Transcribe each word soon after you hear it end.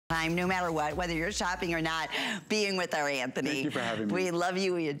no matter what, whether you're shopping or not, being with our Anthony. Thank you for having me. We love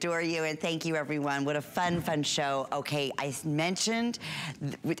you, we adore you, and thank you, everyone. What a fun show. Okay, I mentioned,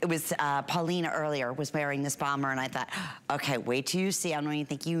 it was Paulina earlier was wearing this bomber, and I thought, okay, wait till you see, I don't even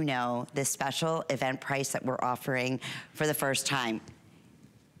think you know, this special event price that we're offering for the first time.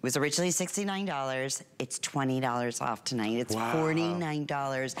 It was originally $69. It's $20 off tonight. It's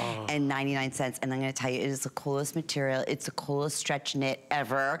 $49.99. And I'm gonna tell you, it is the coolest material. It's the coolest stretch knit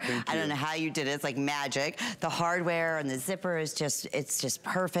ever. I don't know how you did it. It's like magic. The hardware and the zipper is just, it's just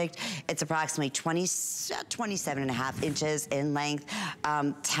perfect. It's approximately 27 and a half inches in length.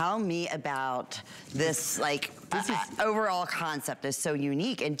 Tell me about this, like, overall concept is so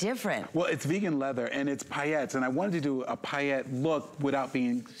unique and different. Well, it's vegan leather and it's paillettes, and I wanted to do a paillette look without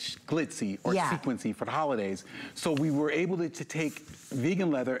being glitzy or sequency for the holidays. So we were able to take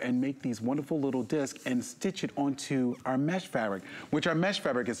vegan leather and make these wonderful little discs and stitch it onto our mesh fabric, which our mesh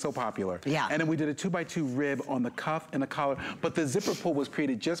fabric is so popular. And then we did a 2x2 rib on the cuff and the collar, but the zipper pull was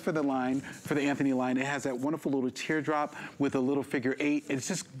created just for the line, for the Anthony line. It has that wonderful little teardrop with a little figure 8. It's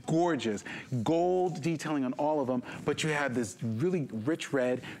just gorgeous. Gold detailing on all of them, but you have this really rich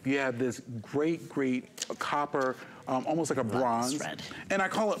red. You have this great copper, almost like a bronze. And I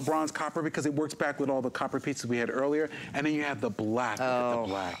call it bronze copper because it works back with all the copper pieces we had earlier. And then you have the black, look at the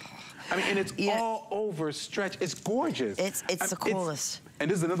black. I mean, and it's all over stretch. It's gorgeous. It's the coolest. And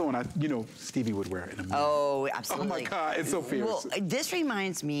this is another one you know Stevie would wear in a movie. Oh, absolutely. Oh my God, it's so fierce. Well, this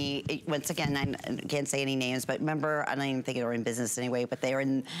reminds me, once again, I can't say any names, but remember, I don't even think they were in business anyway, but they were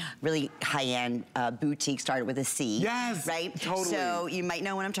in really high-end boutique, started with a C. Yes, right? Totally. So you might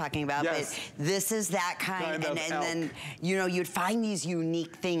know what I'm talking about, but this is that kind, and then, you know, you'd find these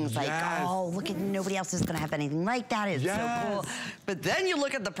unique things like, oh, look at, nobody else is gonna have anything like that. It's so cool. But then you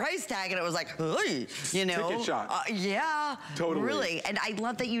look at the price tag and it was like, hey, you know. Ticket shot. Yeah, totally. Really. And I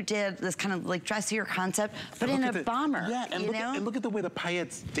love that you did this kind of like dressier concept, but in a bomber. Yeah, and look at the way the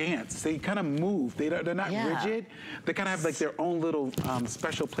paillettes dance. They kind of move. They're not rigid. They kind of have like their own little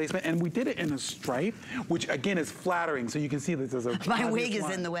special placement. And we did it in a stripe, which again is flattering. So you can see that there's a My wig is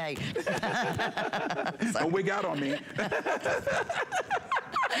in the way. Don't wig out on me.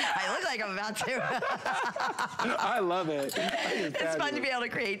 I look like I'm about to. I love it. It's fun to be able to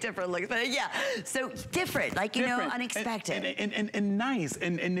create different looks. But yeah, so different, like, you know, unexpected. And nice.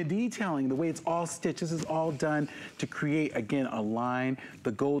 And the detailing, the way it's all stitched, this is all done to create, again, a line,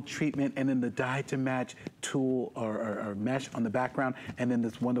 the gold treatment, and then the dye to match tulle or mesh on the background, and then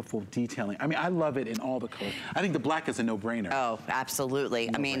this wonderful detailing. I mean, I love it in all the colors. I think the black is a no-brainer. Oh,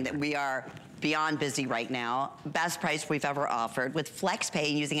 absolutely. I mean, we are beyond busy right now. Best price we've ever offered with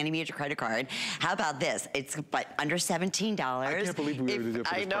FlexPay using any major credit card. How about this? It's but under $17. I can't believe we were able to do it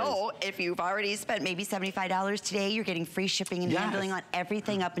for this I know. If you've already spent maybe $75 today, you're getting free shipping and handling on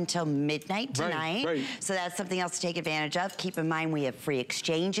everything up until midnight tonight. So that's something else to take advantage of. Keep in mind we have free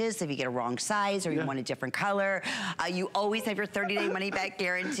exchanges if you get a wrong size or you want a different color. You always have your 30-day money-back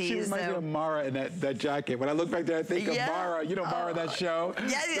guarantee. She reminds me of Mara in that jacket. When I look back there, I think of Mara. You know Mara, that show?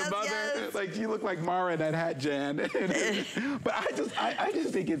 Yes, Like, you look like Mara in that hat, Jan. But I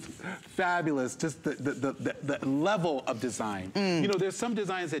just think it's fabulous, just the level of design. You know, there's some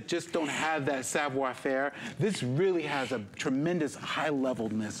designs that just don't have that savoir-faire. This really has a tremendous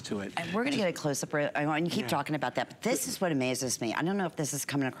high-levelness to it. And we're gonna get a close-up, and you keep talking about that, but this is what amazes me. I don't know if this is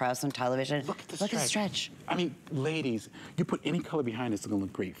coming across on television. Look at the stretch. Stretch. I mean, ladies, you put any color behind it's gonna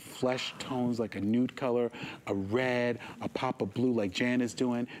look great. Flesh tones like a nude color, a red, a pop of blue like Jan is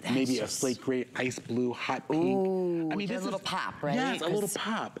doing, maybe a slate gray, ice blue, hot pink. Ooh, I mean, this is a little pop, right? Yes, a little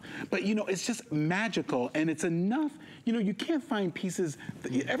pop. But you know, it's just magical, and it's enough. You know, you can't find pieces.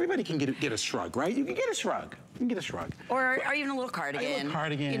 Everybody can get a shrug, right? You can get a shrug. You can get a shrug. Or even a little cardigan. A little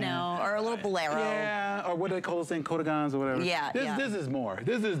cardigan. You know, or a little bolero. Yeah, or what do they call those things, coatagans or whatever. Yeah, this is more.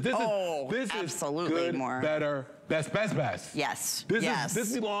 This is absolutely good, more. Better, best. Yes.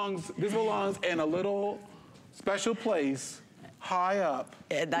 This belongs in a little special place. High up.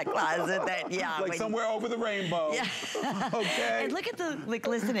 In that closet, like somewhere over the rainbow. Yeah. Okay. And look at the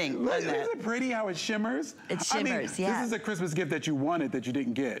glistening. Isn't it pretty how it shimmers? It shimmers, I mean, this is a Christmas gift that you wanted that you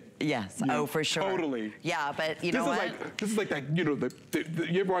didn't get. Yes, You know, for sure. Totally. Yeah, but you know what? This is like that, you know,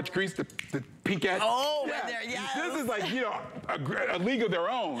 you ever watch Grease, the Pinkettes. Oh, yeah. yes. This is like, you know, a league of their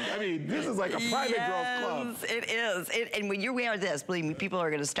own. I mean, this is like a private girls club. It is. And when you wear this, believe me, people are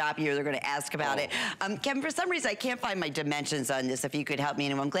going to stop you. They're going to ask about it. Kevin, for some reason, I can't find my dimensions on this. If you could help me,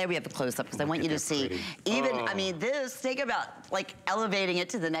 and I'm glad we have the close-up because I want you to see. Pretty. Even, I mean, this, think about like elevating it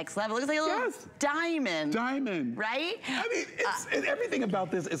to the next level. It looks like a little diamond. Diamond. Right? I mean, everything about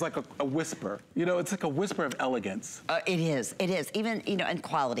this is like a whisper. You know, it's like a whisper of elegance. It is. It is. Even, you know, and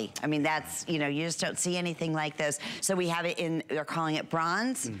quality. I mean, that's, you know, you just don't see anything like this. So we have it in, they're calling it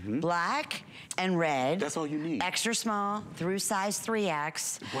bronze, black, and red. That's all you need. Extra small through size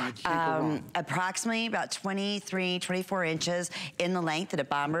 3X. Wow, you can't go wrong. Approximately about 23, 24 inches in the length in a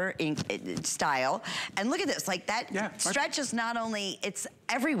bomber style. And look at this, like that stretch is not only, it's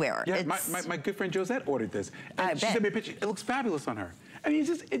everywhere. Yeah, my good friend Josette ordered this. And she sent me a picture. It looks fabulous on her. I mean,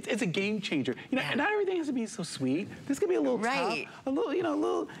 it's a game changer. You know, not everything has to be so sweet. This could be a little top, a little, you know, a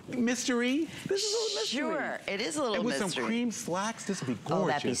little mystery. This is a little mystery. Sure, it is a little mystery. And with some cream slacks, this would be gorgeous. Oh,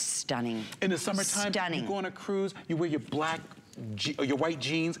 that'd be stunning. In the summertime, you go on a cruise, you wear your your white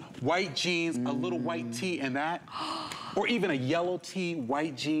jeans, a little white tee and that. Or even a yellow tee,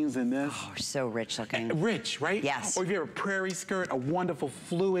 white jeans and this. Oh, so rich looking. Rich, right? Yes. Or if you have a prairie skirt, a wonderful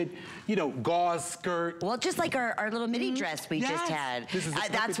fluid, you know, gauze skirt. Well, just like our little mini dress we just had. This is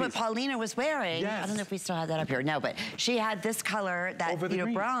that's what Paulina was wearing. I don't know if we still have that up here. No, but she had this color, that, you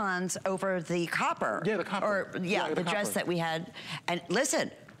know, bronze over the copper. Yeah, the copper. Or, the dress that we had. And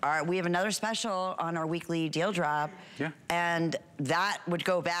listen, we have another special on our weekly deal drop. Yeah. And that would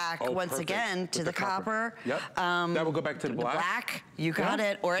go back once again to the copper. Yep. That will go back to the black. Black, you got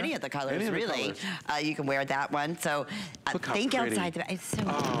it. Or any of the colors, really. You can wear that one. So think outside the, it's so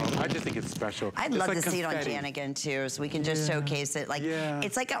pretty. I just think it's special. I'd love to see it on Janigan too, so we can just showcase it. Like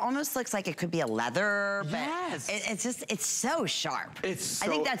it's like, it almost looks like it could be a leather, but it's just, it's so sharp. I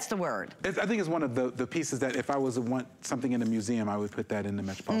think that's the word. I think it's one of the pieces that if I was to want something in a museum, I would put that in the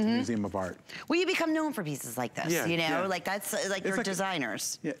Metropolitan Museum of Art. Well, you become known for pieces like this, you know? Like that's, like your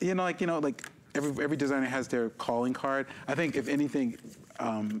designers. Yeah, you know, like every designer has their calling card. I think if anything,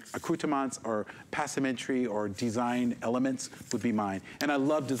 accoutrements or passementerie or design elements would be mine. And I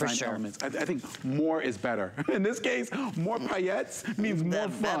love design elements. I think more is better. In this case, more paillettes means more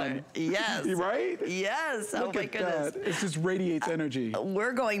fun. Yes. Right? Yes. Look my goodness. That. It just radiates energy.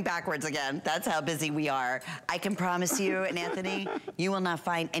 We're going backwards again. That's how busy we are. I can promise you, and Anthony, you will not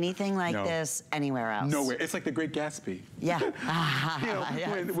find anything like this anywhere else. Nowhere. It's like The Great Gatsby. Yeah. You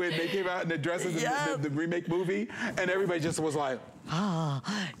know, when they came out in the dresses in the remake movie, and everybody just was like, and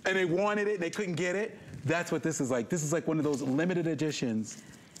they wanted it and they couldn't get it. That's what this is like. This is like one of those limited editions.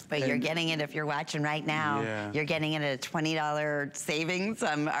 But you're getting it, if you're watching right now, you're getting it at a $20 savings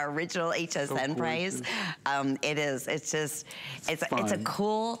on our original HSN price. It is, it's just, it's a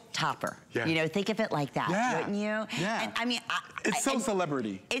cool topper. You know, think of it like that, wouldn't you? Yeah. And I mean, it's so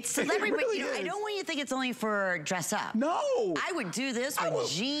celebrity. It's celebrity, really but you know, I don't want you to think it's only for dress up. No. I would do this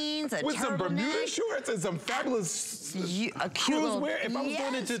with jeans, a with some turtleneck. Bermuda shorts and some fabulous cruise wear. If I was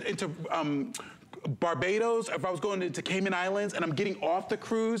going into Barbados, if I was going into Cayman Islands and I'm getting off the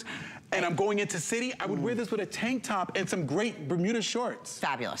cruise and I'm going into city, I would wear this with a tank top and some great Bermuda shorts.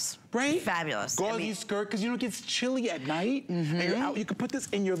 Fabulous. Right? Fabulous. Gauzy skirt, because you know it gets chilly at night. And you're out, you can put this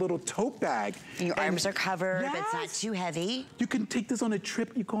in your little tote bag. And your arms are covered, but it's not too heavy. You can take this on a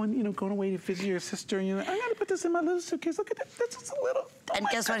trip. You're going, you know, going away to visit your sister, and you're like, I gotta put this in my little suitcase. Look at that. That's just a little. And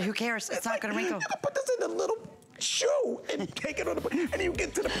guess what? Who cares? It's not gonna wrinkle. You can put this in a little shoe and take it on the plane, and you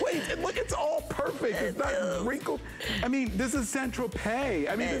get to the place, and look, it's all perfect. It's not wrinkled. I mean, this is Saint-Tropez.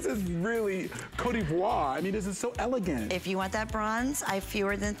 I mean, this is really Cote d'Ivoire. I mean, this is so elegant. If you want that bronze, I have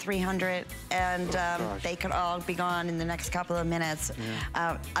fewer than 300, and they could all be gone in the next couple of minutes.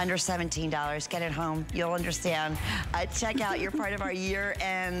 Under $17. Get it home. You'll understand. Check out. You're part of our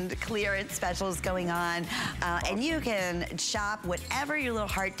year-end clearance specials going on, and you can shop whatever your little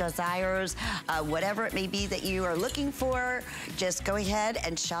heart desires, whatever it may be that you are looking for. Just go ahead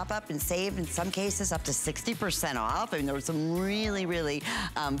and shop up and save, in some cases up to 60% off. I mean, there were some really, really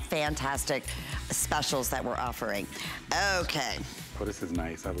fantastic specials that we're offering. Okay. Oh, this is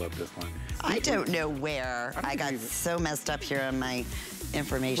nice. I love this one. I don't know where. I got so messed up here on my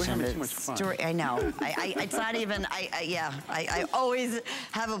information. We're having too much fun. I know. It's not even, I always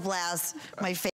have a blast. My